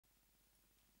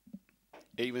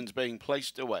Evens being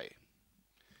placed away.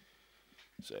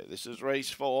 So this is race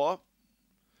 4.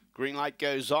 Green light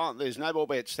goes on. There's no more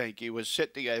bets, thank you. Was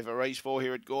set to go for race 4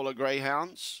 here at Gawler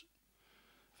Greyhounds.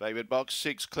 Favoured box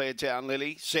 6, Claretown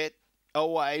Lily. Set.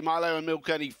 Away, Milo and Milk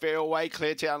only fair away.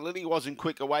 Claretown Lily wasn't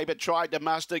quick away, but tried to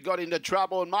muster, got into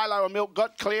trouble, and Milo and Milk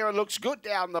got clear and looks good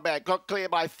down the back. Got clear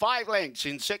by 5 lengths.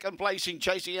 In second place, in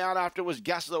chasing out after was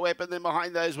Gus the Weapon. Then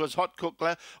behind those was Hot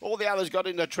Cookler. All the others got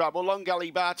into trouble. Long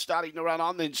Gully Bart starting to run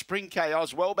on. Then Spring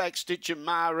Chaos, Wellback Stitch and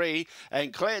Marie,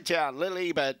 and Claretown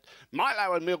Lily. But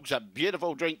Milo and Milk's a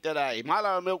beautiful drink today.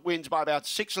 Milo and Milk wins by about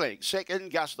 6 lengths.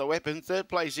 Second, Gus the Weapon. Third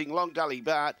placing, Long Gully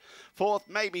Bart. Fourth,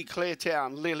 maybe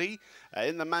Claretown Lily.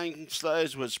 In the main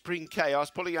slows was Spring Chaos.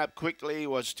 Pulling up quickly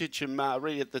was Stitch and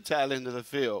Marie at the tail end of the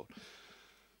field.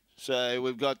 So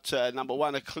we've got number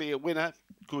 1, a clear winner.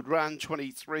 Good run,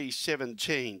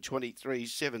 23.17.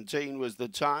 23.17 was the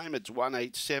time. It's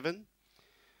 187.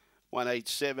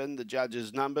 187, the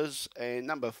judges' numbers. And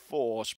number 4,